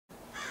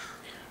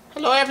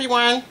Hello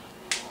everyone,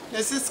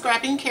 this is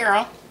Scrapping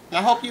Carol, and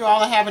I hope you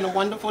all are having a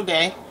wonderful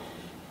day,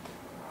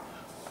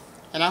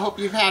 and I hope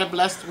you've had a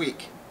blessed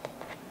week.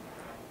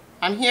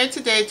 I'm here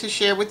today to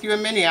share with you a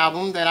mini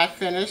album that I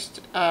finished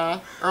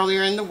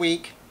earlier in the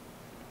week.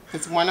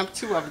 It's one of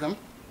two of them,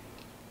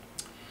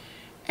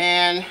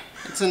 and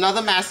it's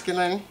another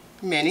masculine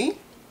mini.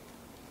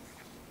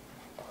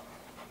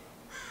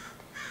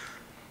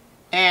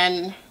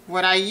 And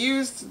what I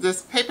used,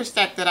 this paper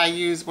stack that I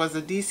used was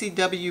a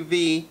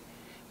DCWV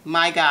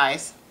My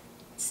Guys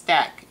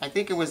stack. I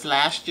think it was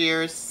last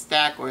year's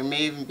stack, or it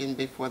may have been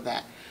before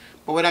that.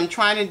 But what I'm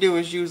trying to do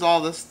is use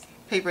all this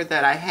paper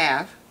that I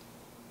have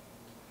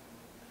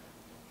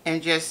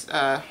and just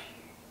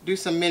do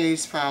some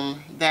minis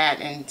from that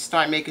and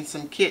start making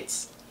some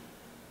kits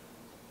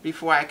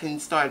before I can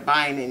start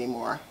buying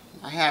anymore.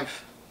 I have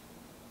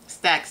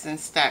stacks and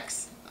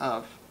stacks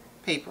of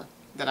paper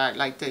that I'd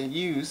like to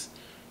use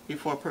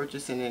before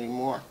purchasing any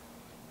more.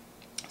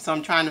 So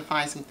I'm trying to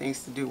find some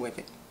things to do with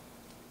it.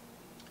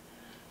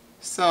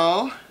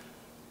 So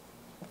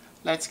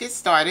let's get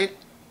started.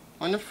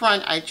 On the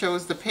front I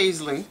chose the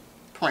paisley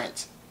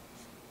print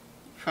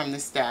from the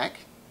stack.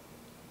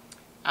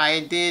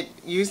 I did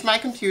use my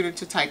computer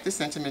to type the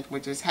sentiment,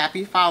 which is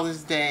Happy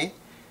Father's Day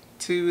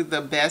to the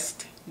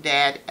best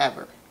dad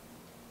ever.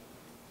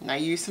 And I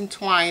used some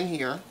twine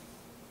here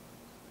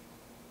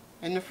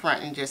in the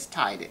front and just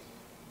tied it.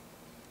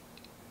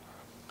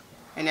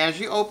 And as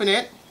you open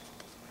it,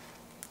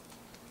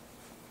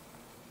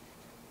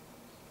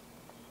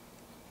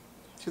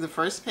 to the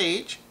first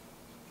page,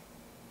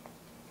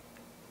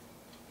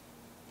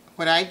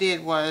 what I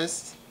did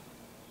was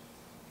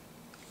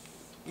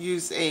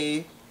use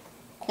a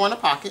corner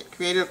pocket,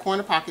 created a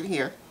corner pocket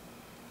here,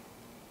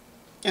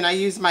 and I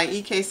used my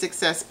EK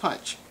Success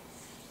punch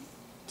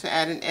to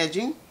add an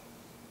edging.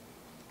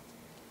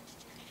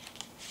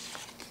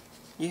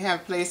 You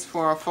have place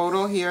for a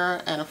photo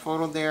here and a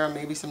photo there,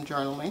 maybe some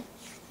journaling.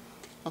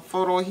 A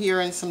photo here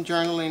and some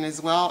journaling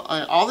as well.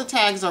 All the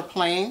tags are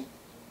plain.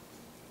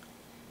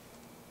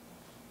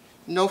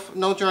 No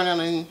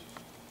journaling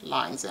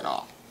lines at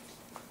all.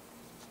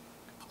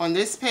 On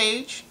this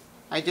page,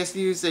 I just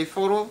used a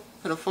photo,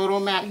 put a photo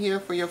mat here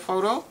for your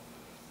photo.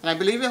 And I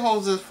believe it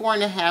holds a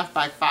 4.5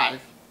 by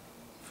 5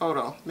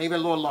 photo, maybe a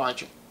little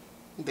larger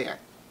there.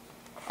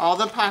 All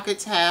the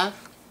pockets have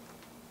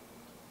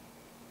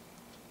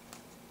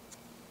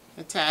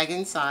a tag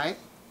inside.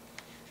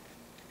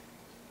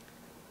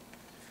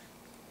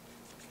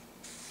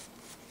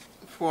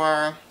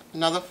 For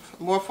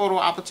more photo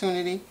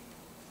opportunity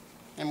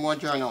and more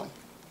journaling.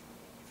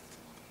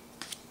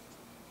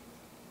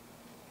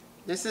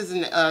 This is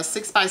a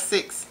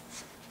 6x6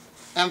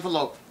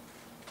 envelope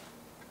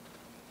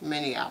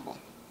mini album.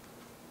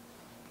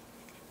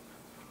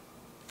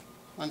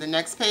 On the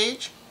next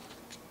page,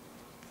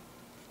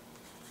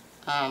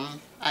 I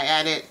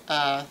added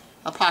a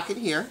pocket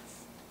here.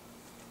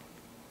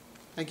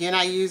 Again,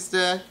 I used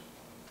the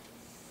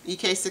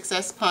EK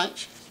Success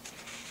punch.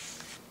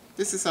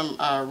 This is some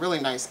really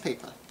nice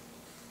paper,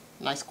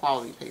 nice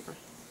quality paper.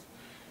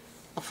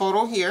 A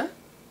photo here,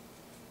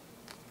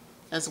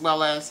 as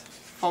well as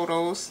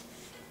photos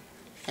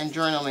and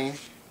journaling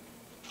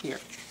here.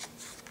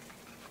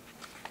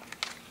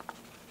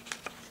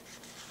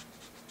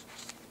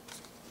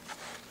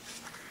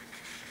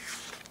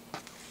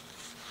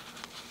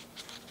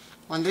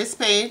 On this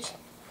page,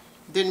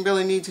 didn't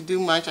really need to do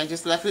much. I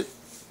just left it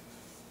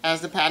as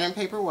the pattern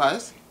paper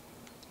was.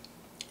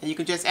 And you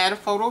can just add a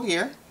photo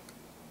here.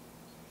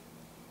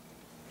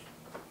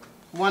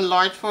 One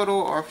large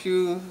photo or a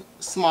few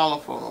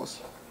smaller photos,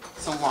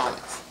 some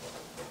wallets.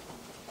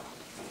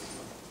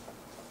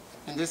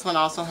 And this one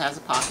also has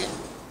a pocket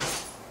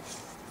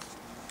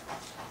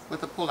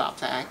with a pull-out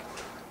tag.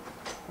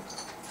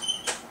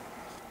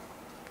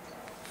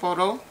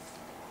 Photo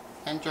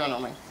and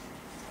journaling.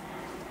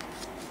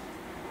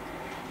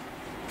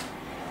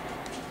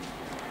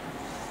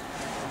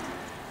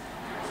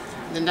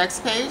 The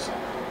next page,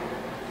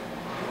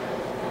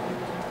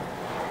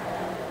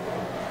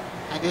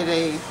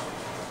 I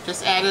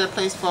just added a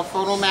place for a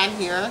photo mat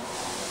here,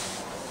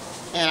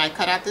 and I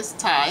cut out this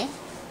tie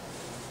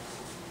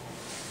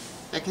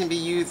that can be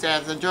used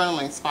as a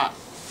journaling spot.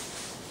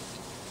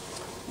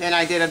 Then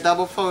I did a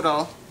double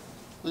photo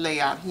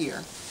layout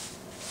here.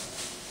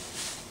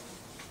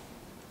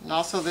 And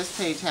also this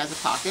page has a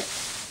pocket.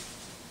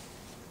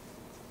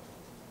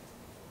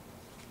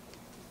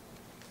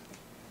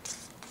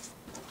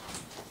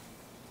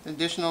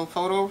 Additional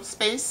photo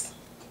space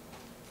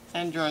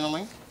and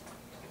journaling.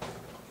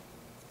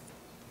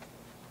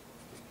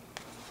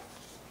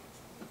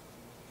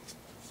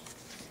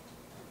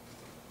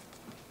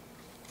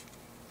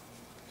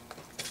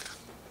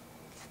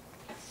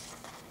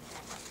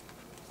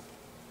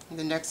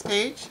 The next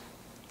page,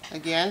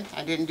 again,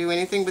 I didn't do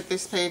anything with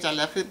this page. I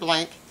left it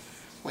blank,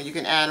 where you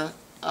can add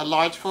a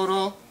large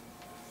photo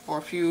or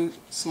a few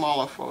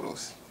smaller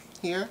photos.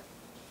 Here,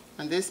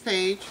 on this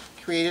page,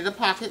 created a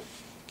pocket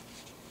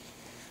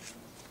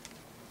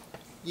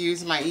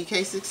use my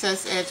EK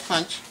Success Edge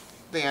Punch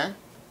there.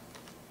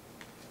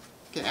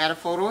 You can add a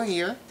photo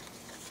here.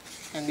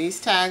 And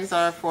these tags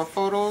are for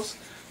photos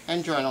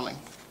and journaling.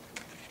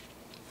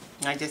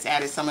 I just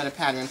added some of the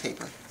pattern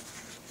paper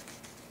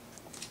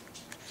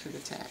to the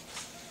tag.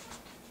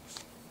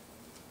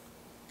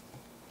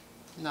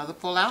 Another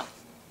pull out.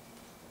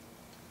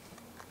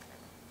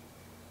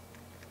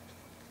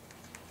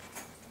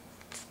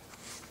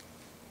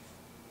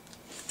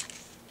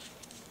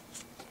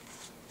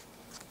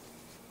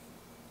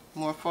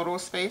 More photo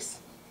space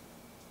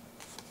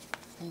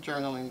and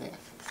journaling there.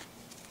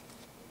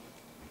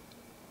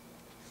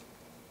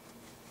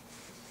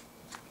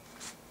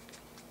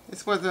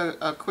 This was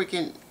a quick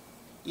and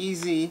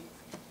easy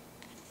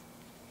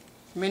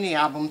mini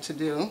album to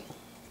do,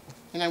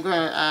 and I'm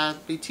going to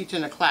be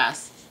teaching a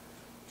class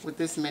with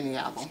this mini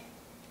album.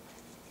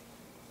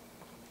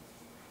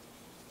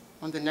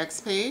 On the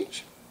next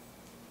page,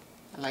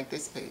 I like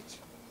this page.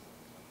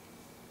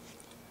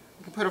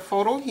 You can put a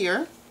photo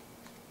here.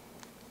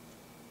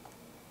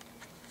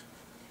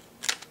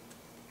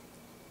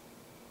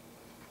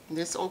 And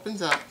this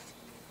opens up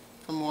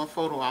for more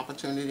photo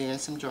opportunity and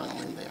some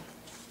journaling there.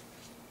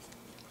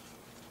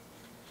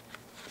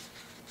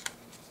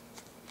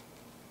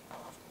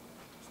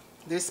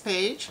 This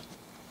page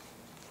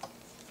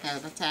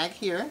has a tag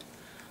here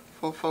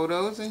for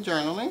photos and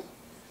journaling.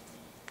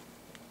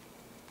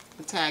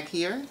 A tag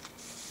here,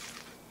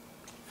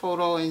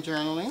 photo and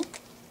journaling. You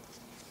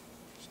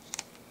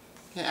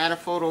can add a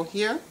photo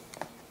here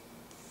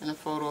and a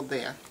photo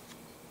there.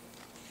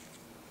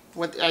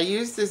 What I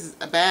used this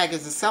bag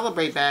is a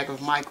Celebrate bag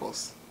of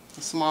Michael's,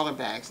 the smaller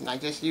bags, and I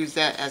just used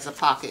that as a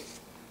pocket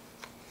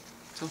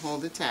to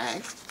hold the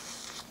tag.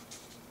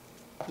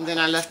 And then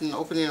I left an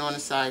opening on the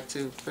side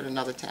to put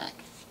another tag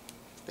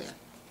there.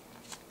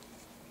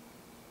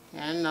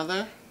 And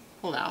another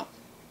pull out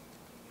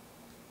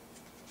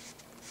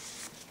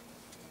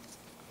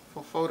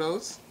for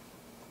photos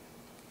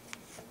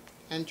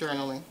and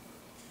journaling.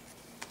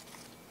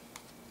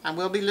 I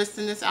will be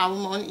listing this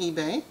album on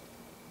eBay.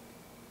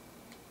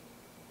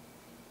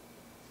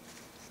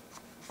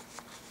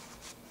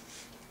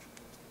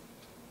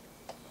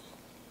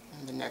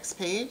 And the next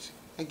page,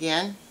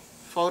 again,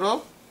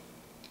 photo.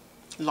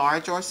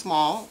 Large or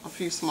small, a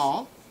few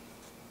small.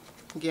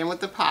 Again with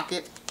the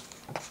pocket.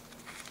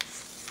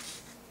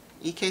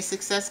 EK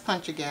Success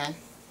punch again.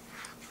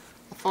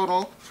 A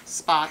photo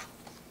spot.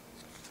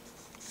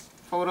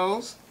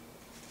 Photos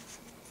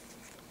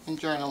and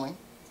journaling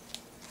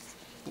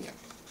here.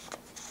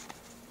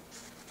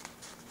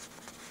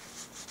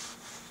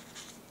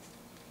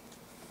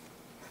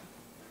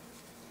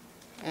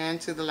 And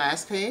to the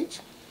last page.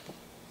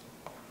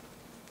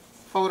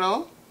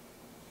 Photo.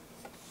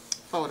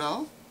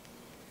 Photo.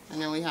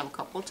 And then we have a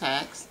couple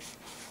tags,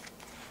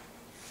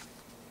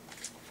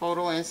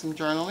 photo and some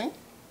journaling.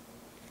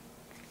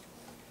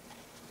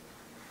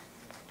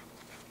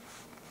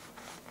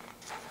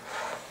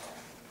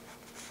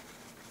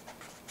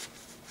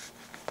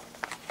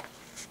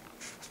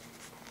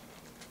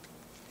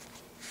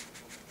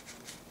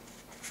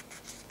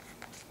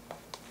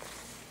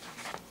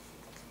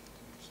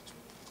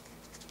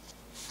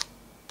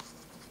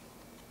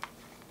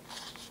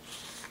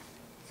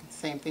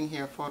 Same thing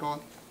here, photo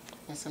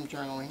and some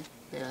journaling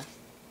there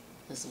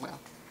as well.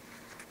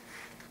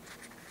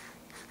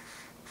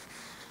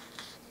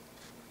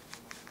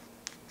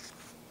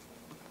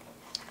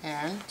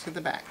 And to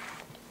the back.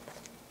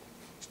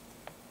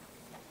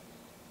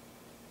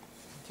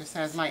 Just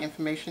has my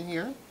information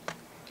here.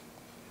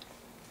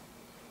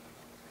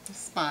 The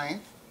spine.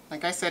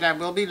 Like I said, I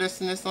will be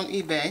listing this on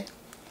eBay.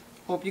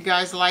 Hope you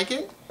guys like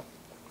it.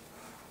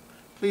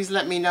 Please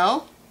let me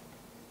know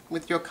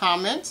with your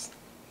comments.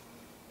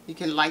 You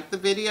can like the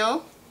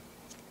video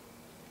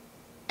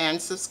and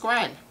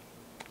subscribe.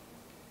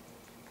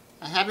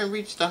 I haven't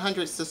reached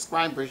 100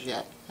 subscribers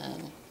yet,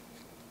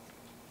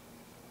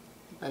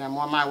 but I'm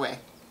on my way.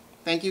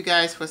 Thank you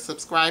guys for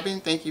subscribing.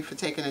 Thank you for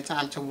taking the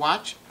time to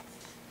watch.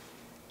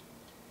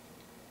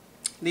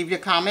 Leave your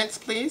comments,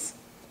 please.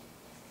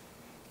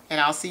 And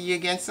I'll see you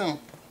again soon.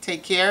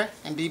 Take care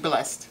and be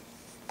blessed.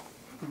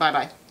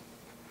 Bye-bye.